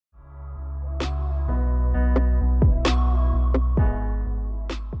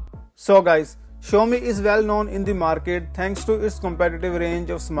So guys, Xiaomi is well known in the market thanks to its competitive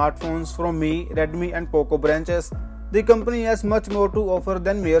range of smartphones from Mi, Redmi and Poco branches. The company has much more to offer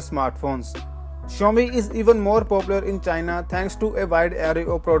than mere smartphones. Xiaomi is even more popular in China thanks to a wide array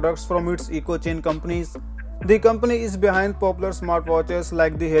of products from its eco-chain companies. The company is behind popular smartwatches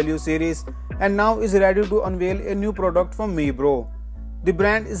like the Helio series and now is ready to unveil a new product from Mibro. The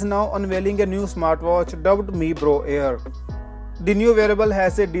brand is now unveiling a new smartwatch dubbed Mibro Air. The new wearable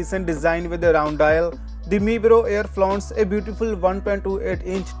has a decent design with a round dial. The Mibro Air flaunts a beautiful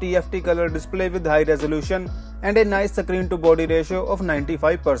 1.28-inch TFT color display with high resolution and a nice screen-to-body ratio of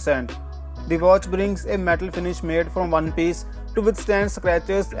 95%. The watch brings a metal finish made from one piece to withstand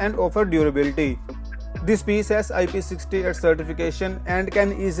scratches and offer durability. This piece has IP68 certification and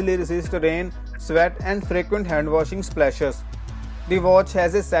can easily resist rain, sweat and frequent hand washing splashes. The watch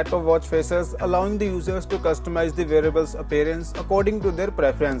has a set of watch faces allowing the users to customize the wearable's appearance according to their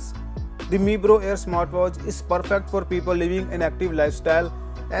preference. The Mibro Air smartwatch is perfect for people living an active lifestyle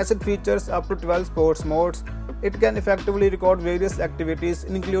as it features up to 12 sports modes. It can effectively record various activities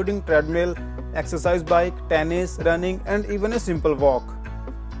including treadmill, exercise bike, tennis, running and even a simple walk.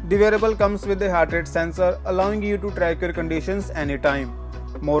 The wearable comes with a heart rate sensor allowing you to track your conditions anytime.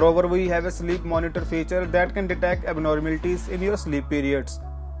 Moreover, we have a sleep monitor feature that can detect abnormalities in your sleep periods.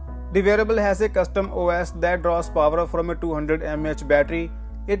 The wearable has a custom OS that draws power from a 200 mAh battery.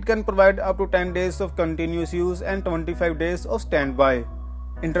 It can provide up to 10 days of continuous use and 25 days of standby.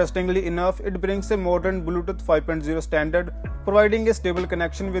 Interestingly enough, it brings a modern Bluetooth 5.0 standard, providing a stable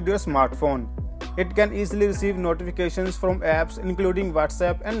connection with your smartphone. It can easily receive notifications from apps including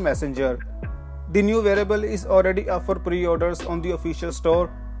WhatsApp and Messenger. The new wearable is already up for pre-orders on the official store.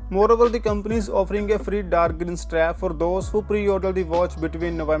 Moreover, the company is offering a free dark green strap for those who pre-order the watch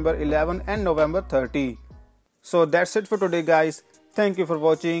between November 11 and November 30. So that's it for today guys. Thank you for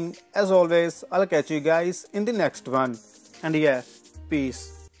watching. As always, I'll catch you guys in the next one. And yeah,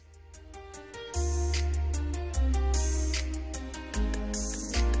 peace.